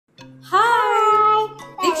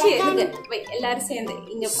எல்லாரும் சேர்ந்து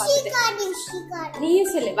இங்க பாத்துட்டு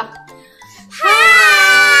நீயும் சொல்லு வா.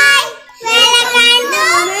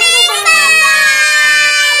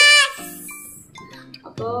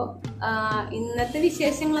 അപ്പോ ഇന്നത്തെ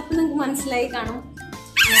വിശേഷങ്ങളൊക്കെ നിങ്ങൾക്ക് മനസ്സിലായി കാണും.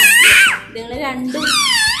 നിങ്ങൾ രണ്ടും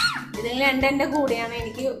എന്റെ കൂടെയാണ്.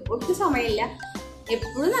 എനിക്ക് ഒട്ടും സമയമില്ല.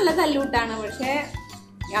 എപ്പോഴും നല്ല തല്ലൂട്ടാണ്. പക്ഷെ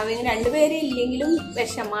അവന് രണ്ടുപേരെ ഇല്ലെങ്കിലും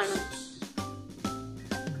വിഷമാണ്.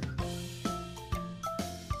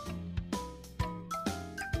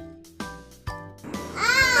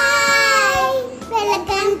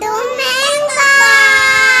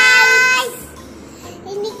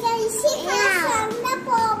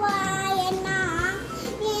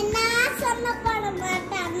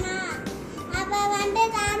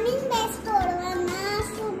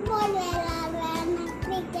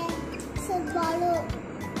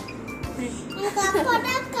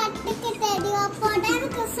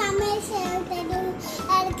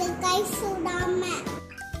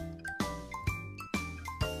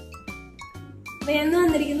 അപ്പൊ എന്ന്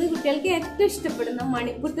വന്നിരിക്കുന്നത് കുട്ടികൾക്ക് ഏറ്റവും ഇഷ്ടപ്പെടുന്ന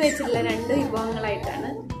മണിപ്പുട്ട് വെച്ചിട്ടുള്ള 2 വിഭവങ്ങളായിട്ടാണ്.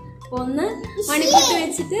 അപ്പൊ ഒന്ന് മണിപ്പുട്ട്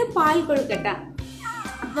വെച്ചിട്ട് പാൽ കൊഴുക്കട്ട.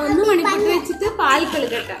 മണിപ്പുട്ട് വെച്ചിട്ട് പാൽ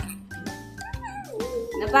കൊഴുക്കട്ട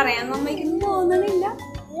പിന്നെ പറയാൻ നമ്മൾക്കൊന്നും തോന്നണില്ല.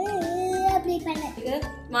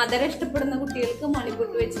 മധുരം ഇഷ്ടപ്പെടുന്ന കുട്ടികൾക്ക്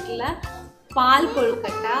മണിപ്പുട്ട് വെച്ചിട്ടുള്ള പാൽ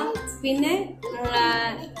കൊഴുക്കട്ട. പിന്നെ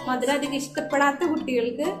മധുരം അധികം ഇഷ്ടപ്പെടാത്ത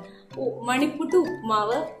കുട്ടികൾക്ക് മണിപ്പുട്ട്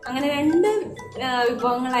ഉപ്മാവ്. അങ്ങനെ 2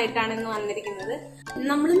 വിഭവങ്ങളായിട്ടാണ് ഇന്ന് വന്നിരിക്കുന്നത്.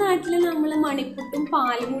 നമ്മുടെ നാട്ടില് നമ്മൾ മണിപ്പുട്ടും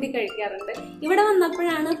പാലും കൂടി കഴിക്കാറുണ്ട്. ഇവിടെ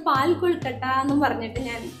വന്നപ്പോഴാണ് പാൽ കൊഴുക്കട്ട എന്നും പറഞ്ഞിട്ട്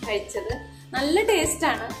ഞാൻ കഴിച്ചത്. നല്ല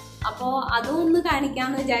ടേസ്റ്റാണ്. അപ്പോ അതും ഒന്ന്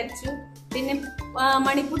കാണിക്കാന്ന് വിചാരിച്ചു. പിന്നെ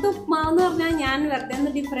മണിപ്പുട്ട് ഉപ്മാവ് എന്ന് പറഞ്ഞാൽ ഞാൻ വെറുതെ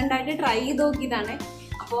ഒന്ന് ഡിഫറെന്റ് ആയിട്ട് ട്രൈ ചെയ്ത് നോക്കിയതാണ്.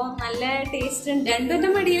 അപ്പോ നല്ല ടേസ്റ്റ് ഉണ്ട്.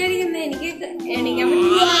 2 മടിയിലായിരിക്കുന്നത്. എനിക്ക് എണീക്കാൻ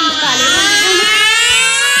പറ്റില്ല.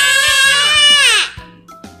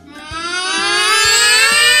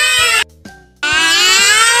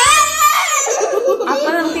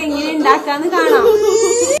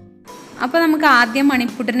 അപ്പോൾ നമുക്ക് ആദ്യം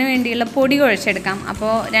മണിപ്പുട്ടിന് വേണ്ടിയുള്ള പൊടി കുഴച്ചെടുക്കാം.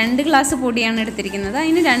 അപ്പോൾ 2 ഗ്ലാസ് പൊടിയാണ് എടുത്തിരിക്കുന്നത്.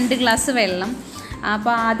 അതിന് 2 ഗ്ലാസ് വെള്ളം.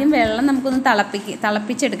 അപ്പോൾ ആദ്യം വെള്ളം നമുക്കൊന്ന്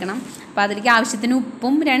തിളപ്പിച്ചെടുക്കണം. അപ്പോൾ അതിലേക്ക് ആവശ്യത്തിന്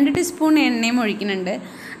ഉപ്പും 2 ടീസ്പൂൺ എണ്ണയും ഒഴിക്കുന്നുണ്ട്.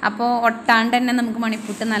 അപ്പോൾ ഒട്ടാണ്ട് തന്നെ നമുക്ക്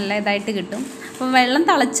മണിപ്പുട്ട് നല്ല ഇതായിട്ട് കിട്ടും. അപ്പോൾ വെള്ളം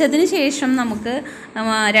തിളച്ചതിന് ശേഷം നമുക്ക്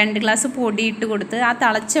 2 ഗ്ലാസ് പൊടി ഇട്ട് കൊടുത്ത് ആ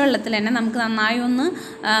തിളച്ച വെള്ളത്തിൽ തന്നെ നമുക്ക് നന്നായി ഒന്ന്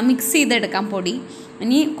മിക്സ് ചെയ്തെടുക്കാം പൊടി.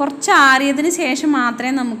 ഇനി കുറച്ച് ആറിയതിന് ശേഷം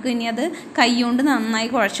മാത്രമേ നമുക്ക് ഇനി അത് കൈകൊണ്ട് നന്നായി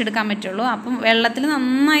കുഴച്ചെടുക്കാൻ പറ്റുള്ളൂ. അപ്പം വെള്ളത്തിൽ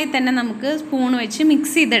നന്നായി തന്നെ നമുക്ക് സ്പൂൺ വെച്ച്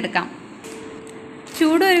മിക്സ് ചെയ്തെടുക്കാം.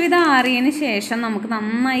 ചൂട് ഒരുവിധം ആറിയതിന് ശേഷം നമുക്ക്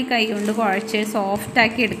നന്നായി കൈ കൊണ്ട് കുഴച്ച്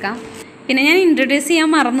സോഫ്റ്റാക്കി എടുക്കാം. പിന്നെ ഞാൻ ഇൻട്രൊഡ്യൂസ് ചെയ്യാൻ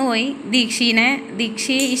മറന്നുപോയി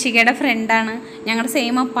ദീക്ഷി ഇഷികയുടെ ഫ്രണ്ടാണ്. ഞങ്ങളുടെ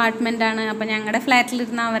സെയിം അപ്പാർട്ട്മെൻറ്റാണ്. അപ്പോൾ ഞങ്ങളുടെ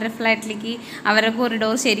ഫ്ലാറ്റിലിരുന്ന അവരുടെ ഫ്ലാറ്റിലേക്ക് അവരുടെ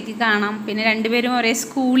കൊറിഡോർ ശരിക്കും കാണാം. പിന്നെ 2 പേരും ഒരേ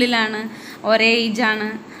സ്കൂളിലാണ്, ഒരേ ഏജാണ്.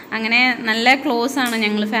 അങ്ങനെ നല്ല ക്ലോസ് ആണ്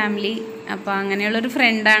ഞങ്ങൾ ഫാമിലി. അപ്പോൾ അങ്ങനെയുള്ളൊരു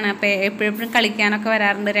ഫ്രണ്ടാണ്. അപ്പോൾ എപ്പോഴും കളിക്കാനൊക്കെ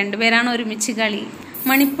വരാറുണ്ട്. 2 പേരാണ് ഒരുമിച്ച് കളി.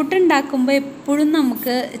 മണിപ്പുട്ട് ഉണ്ടാക്കുമ്പോൾ എപ്പോഴും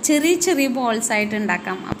നമുക്ക് ചെറിയ ബോൾസ് ആയിട്ട്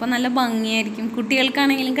ഉണ്ടാക്കാം. അപ്പോൾ നല്ല ഭംഗിയായിരിക്കും.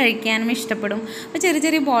 കുട്ടികൾക്കാണെങ്കിലും കഴിക്കാനും ഇഷ്ടപ്പെടും. അപ്പോൾ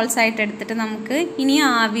ചെറിയ ബോൾസ് ആയിട്ട് എടുത്തിട്ട് നമുക്ക് ഇനി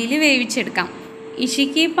ആവിയിൽ വേവിച്ചെടുക്കാം.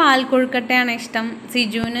 ഇഷിക്ക് പാൽ കൊഴുക്കട്ടയാണ് ഇഷ്ടം,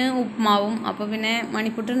 സിജുവിന് ഉപ്മാവും. അപ്പോൾ പിന്നെ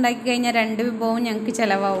മണിപ്പുട്ട് ഉണ്ടാക്കി കഴിഞ്ഞാൽ 2 വിഭവവും ഞങ്ങൾക്ക്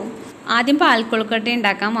ചിലവാകും. ആദ്യം പാൽ കൊഴുക്കട്ട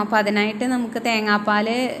ഉണ്ടാക്കാം. അപ്പോൾ അതിനായിട്ട് നമുക്ക് തേങ്ങാപ്പാൽ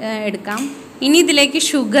എടുക്കാം. ഇനി ഇതിലേക്ക്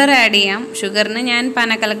ഷുഗർ ആഡ് ചെയ്യാം. ഷുഗറിന് ഞാൻ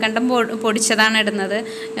പനക്കൽക്കണ്ടം പൊടിച്ചതാണ് ഇടുന്നത്.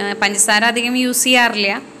 പഞ്ചസാര അധികം യൂസ് ചെയ്യാറില്ല.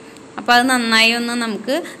 അപ്പോൾ അത് നന്നായി ഒന്ന്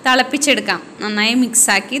നമുക്ക് തിളപ്പിച്ചെടുക്കാം. നന്നായി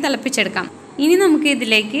മിക്സാക്കി തിളപ്പിച്ചെടുക്കാം. ഇനി നമുക്ക്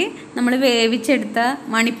ഇതിലേക്ക് നമ്മൾ വേവിച്ചെടുത്ത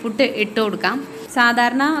മണിപ്പുട്ട് ഇട്ട് കൊടുക്കാം.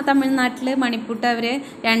 സാധാരണ തമിഴ്നാട്ടിൽ മണിപ്പുട്ട് അവർ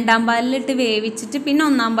 2ാം പാലിലിട്ട് വേവിച്ചിട്ട് പിന്നെ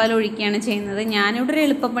 1ാം പാൽ ഒഴിക്കുകയാണ് ചെയ്യുന്നത്. ഞാനിവിടെ ഒരു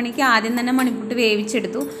എളുപ്പപ്പണിക്ക് ആദ്യം തന്നെ മണിപ്പുട്ട്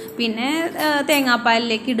വേവിച്ചെടുത്തു, പിന്നെ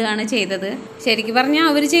തേങ്ങാപ്പാലിലേക്ക് ഇടുകയാണ് ചെയ്തത്. ശരിക്കും പറഞ്ഞാൽ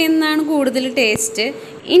അവർ ചെയ്യുന്നതാണ് കൂടുതൽ ടേസ്റ്റ്.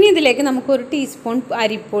 ഇനി ഇതിലേക്ക് നമുക്ക് 1 ടീസ്പൂൺ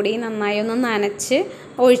അരിപ്പൊടി നന്നായി ഒന്ന് നനച്ച്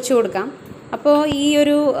ഒഴിച്ചു കൊടുക്കാം. അപ്പോൾ ഈ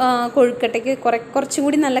ഒരു കൊഴുക്കട്ടയ്ക്ക് കുറച്ചും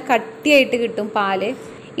കൂടി നല്ല കട്ടിയായിട്ട് കിട്ടും പാല്.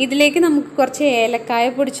 ഇതിലേക്ക് നമുക്ക് കുറച്ച് ഏലക്കായ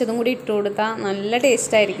പൊടിച്ചതും കൂടി ഇട്ട് കൊടുത്താൽ നല്ല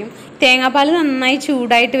ടേസ്റ്റായിരിക്കും. തേങ്ങാപ്പാൽ നന്നായി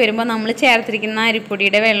ചൂടായിട്ട് വരുമ്പോൾ നമ്മൾ ചേർത്തിരിക്കുന്ന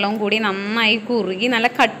അരിപ്പൊടിയുടെ വെള്ളവും കൂടി നന്നായി കുറുകി നല്ല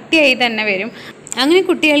കട്ടിയായി തന്നെ വരും. അങ്ങനെ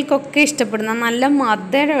കുട്ടികൾക്കൊക്കെ ഇഷ്ടപ്പെടുന്ന നല്ല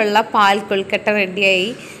മധുരമുള്ള പാൽ കൊഴുക്കട്ട റെഡിയായി.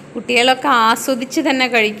 കുട്ടികളൊക്കെ ആസ്വദിച്ച് തന്നെ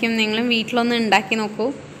കഴിക്കും. നിങ്ങളും വീട്ടിലൊന്ന് ഉണ്ടാക്കി നോക്കൂ.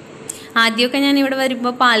 ആദ്യമൊക്കെ ഞാൻ ഇവിടെ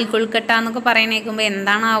വരുമ്പോൾ പാൽ കൊഴുക്കട്ട എന്നൊക്കെ പറയുന്നേക്കുമ്പോൾ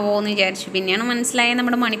എന്താണാവോ എന്ന് വിചാരിച്ചു. പിന്നെയാണ് മനസ്സിലായത്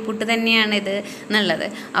നമ്മുടെ മണിപ്പുട്ട് തന്നെയാണിത് എന്നുള്ളത്.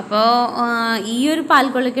 അപ്പോൾ ഈ ഒരു പാൽ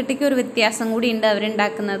കൊഴുക്കട്ടയ്ക്ക് ഒരു വ്യത്യാസം കൂടി ഉണ്ട്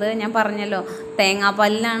അവരുണ്ടാക്കുന്നത്. ഞാൻ പറഞ്ഞല്ലോ,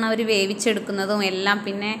 തേങ്ങാപ്പാലിലാണ് അവർ വേവിച്ചെടുക്കുന്നതും എല്ലാം.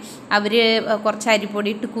 പിന്നെ അവർ കുറച്ച്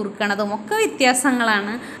അരിപ്പൊടി ഇട്ട് കുറുക്കണതും ഒക്കെ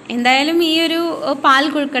വ്യത്യാസങ്ങളാണ്. എന്തായാലും ഈ ഒരു പാൽ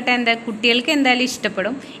കൊഴുക്കട്ട എൻ്റെ കുട്ടികൾക്ക് എന്തായാലും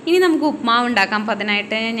ഇഷ്ടപ്പെടും. ഇനി നമുക്ക് ഉപ്മാവ് ഉണ്ടാക്കാം. അപ്പോൾ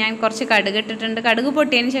അതിനായിട്ട് ഞാൻ കുറച്ച് കടുക് ഇട്ടിട്ടുണ്ട്. കടുക്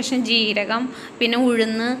പൊട്ടിയതിന് ശേഷം ജീരകം, പിന്നെ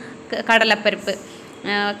ഉഴുന്ന്, കടലപ്പരിപ്പ്,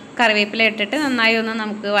 കറിവേപ്പില ഇട്ടിട്ട് നന്നായി ഒന്ന്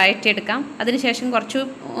നമുക്ക് വഴറ്റിയെടുക്കാം. അതിനുശേഷം കുറച്ച്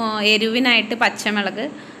എരിവിനായിട്ട് പച്ചമുളക്,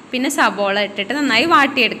 പിന്നെ സബോള ഇട്ടിട്ട് നന്നായി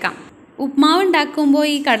വാട്ടിയെടുക്കാം. ഉപ്മാവ് ഉണ്ടാക്കുമ്പോൾ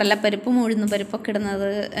ഈ കടലപ്പരിപ്പും ഉഴുന്നുപരിപ്പൊക്കെ ഇടുന്നത്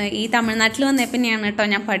ഈ തമിഴ്നാട്ടിൽ വന്നപ്പോൾ തന്നെയാണ് കേട്ടോ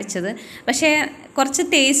ഞാൻ പഠിച്ചത്. പക്ഷേ കുറച്ച്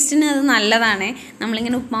ടേസ്റ്റിന് അത് നല്ലതാണ്.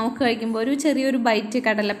 നമ്മളിങ്ങനെ ഉപ്മാവൊക്കെ കഴിക്കുമ്പോൾ ഒരു ചെറിയൊരു ബൈറ്റ്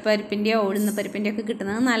കടലപ്പരിപ്പിൻ്റെയോ ഉഴുന്നുപരിപ്പിൻ്റെയോ ഒക്കെ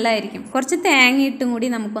കിട്ടുന്നത് നല്ലതായിരിക്കും. കുറച്ച് തേങ്ങ ഇട്ടും കൂടി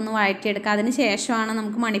നമുക്കൊന്ന് വഴറ്റിയെടുക്കാം. അതിന് ശേഷമാണ്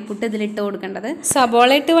നമുക്ക് മണിപ്പുട്ട് ഇതിലിട്ട് കൊടുക്കേണ്ടത്.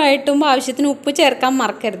 സബോള ഇട്ട് വഴറ്റുമ്പോൾ ആവശ്യത്തിന് ഉപ്പ് ചേർക്കാൻ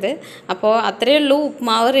മറക്കരുത്. അപ്പോൾ അത്രയേ ഉള്ളൂ,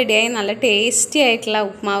 ഉപ്മാവ് റെഡിയായി. നല്ല ടേസ്റ്റി ആയിട്ടുള്ള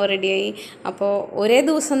ഉപ്മാവ് റെഡിയായി. അപ്പോൾ ഒരേ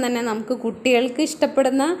ദിവസം തന്നെ നമുക്ക് കുട്ടികൾക്ക്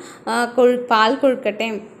ഇഷ്ടപ്പെടുന്ന പാൽ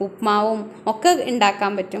കൊഴുക്കട്ടയും ഉപ്മാവും ഒക്കെ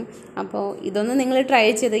ഉണ്ടാക്കാൻ പറ്റും. അപ്പോൾ ഇതൊന്ന് നിങ്ങൾ ട്രൈ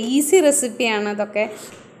ചെയ്ത്, ഈസി റെസിപ്പിയാണ് അതൊക്കെ.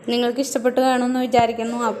 നിങ്ങൾക്ക് ഇഷ്ടപ്പെട്ടു കാണുമെന്ന്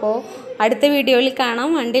വിചാരിക്കുന്നു. അപ്പോൾ അടുത്ത വീഡിയോയിൽ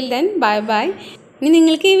കാണാം. Until then bye bye. ഇനി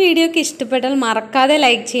നിങ്ങൾക്ക് ഈ വീഡിയോ ഒക്കെ ഇഷ്ടപ്പെട്ടാൽ മറക്കാതെ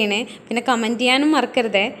ലൈക്ക് ചെയ്യണേ, പിന്നെ കമൻറ്റ് ചെയ്യാനും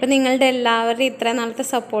മറക്കരുതേ. അപ്പോൾ നിങ്ങളുടെ എല്ലാവരുടെയും ഇത്ര നാളത്തെ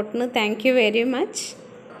സപ്പോർട്ടിന് താങ്ക് യു വെരി മച്ച്.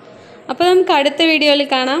 അപ്പോൾ നമുക്ക് അടുത്ത വീഡിയോയിൽ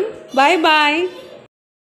കാണാം. Bye bye.